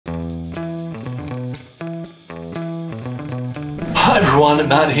everyone,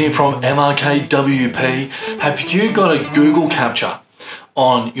 Matt here from MRKWP. Have you got a Google CAPTCHA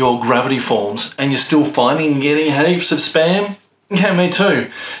on your Gravity forms and you're still finding and getting heaps of spam? Yeah, me too.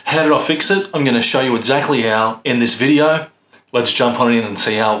 How did I fix it? I'm going to show you exactly how in this video. Let's jump on in and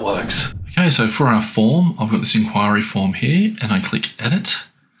see how it works. Okay, so for our form, I've got this inquiry form here and I click edit.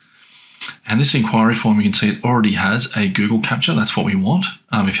 And this inquiry form, you can see it already has a Google CAPTCHA. That's what we want.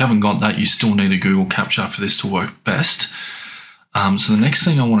 If you haven't got that, you still need a Google CAPTCHA for this to work best. So the next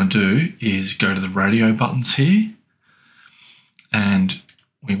thing I want to do is go to the radio buttons here. And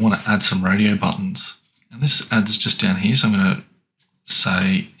we want to add some radio buttons. And this adds just down here. So I'm going to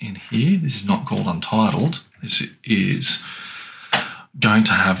say in here, this is not called untitled. This is going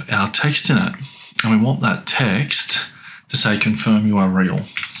to have our text in it. And we want that text to say confirm you are real.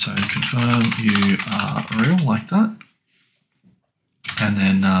 So confirm you are real, like that. And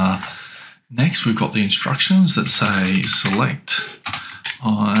then next we've got the instructions that say select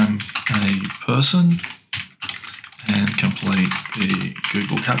I'm a person and complete the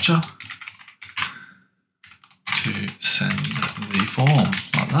Google CAPTCHA to send the form,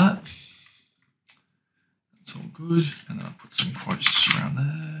 like that. That's all good. And then I'll put some quotes just around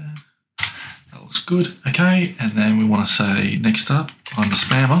there. That looks good. Okay, and then we want to say next up, I'm a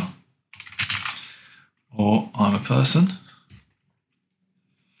spammer, or I'm a person.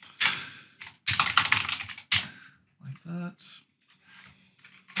 Like that.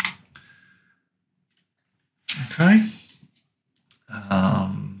 Okay.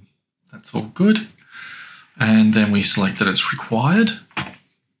 That's all good. And then we select that it's required.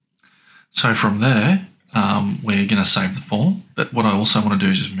 So from there, we're going to save the form, but what I also want to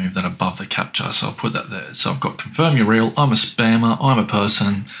do is just move that above the CAPTCHA, so I'll put that there. So I've got confirm you're real, I'm a spammer, I'm a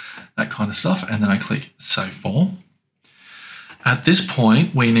person, that kind of stuff, and then I click save form. At this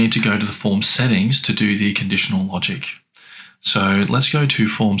point, we need to go to the form settings to do the conditional logic. So let's go to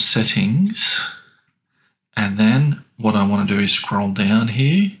form settings, and then what I want to do is scroll down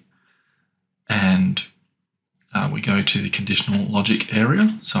here, and we go to the conditional logic area,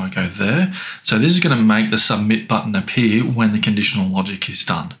 so I go there. So this is going to make the submit button appear when the conditional logic is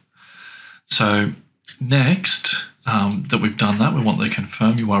done. So next that we've done that, we want the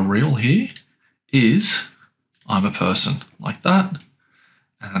confirm you are real here is I'm a person, like that.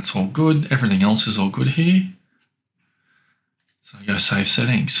 And that's all good. Everything else is all good here. So I go save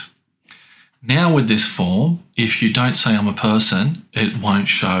settings. Now with this form, if you don't say I'm a person, it won't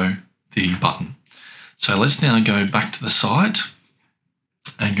show the button. So let's now go back to the site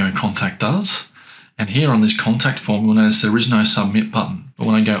and go contact us. And here on this contact form, you'll notice there is no submit button. But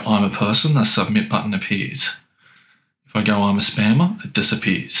when I go I'm a person, the submit button appears. If I go I'm a spammer, it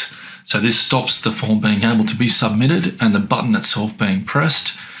disappears. So this stops the form being able to be submitted and the button itself being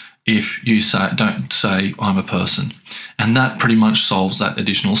pressed if you don't say I'm a person. And that pretty much solves that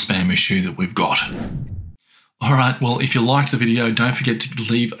additional spam issue that we've got. All right, well, if you liked the video, don't forget to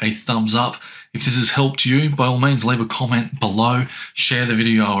leave a thumbs up. If this has helped you, by all means, leave a comment below, share the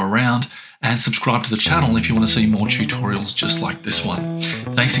video around, and subscribe to the channel if you want to see more tutorials just like this one.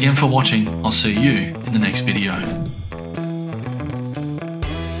 Thanks again for watching. I'll see you in the next video.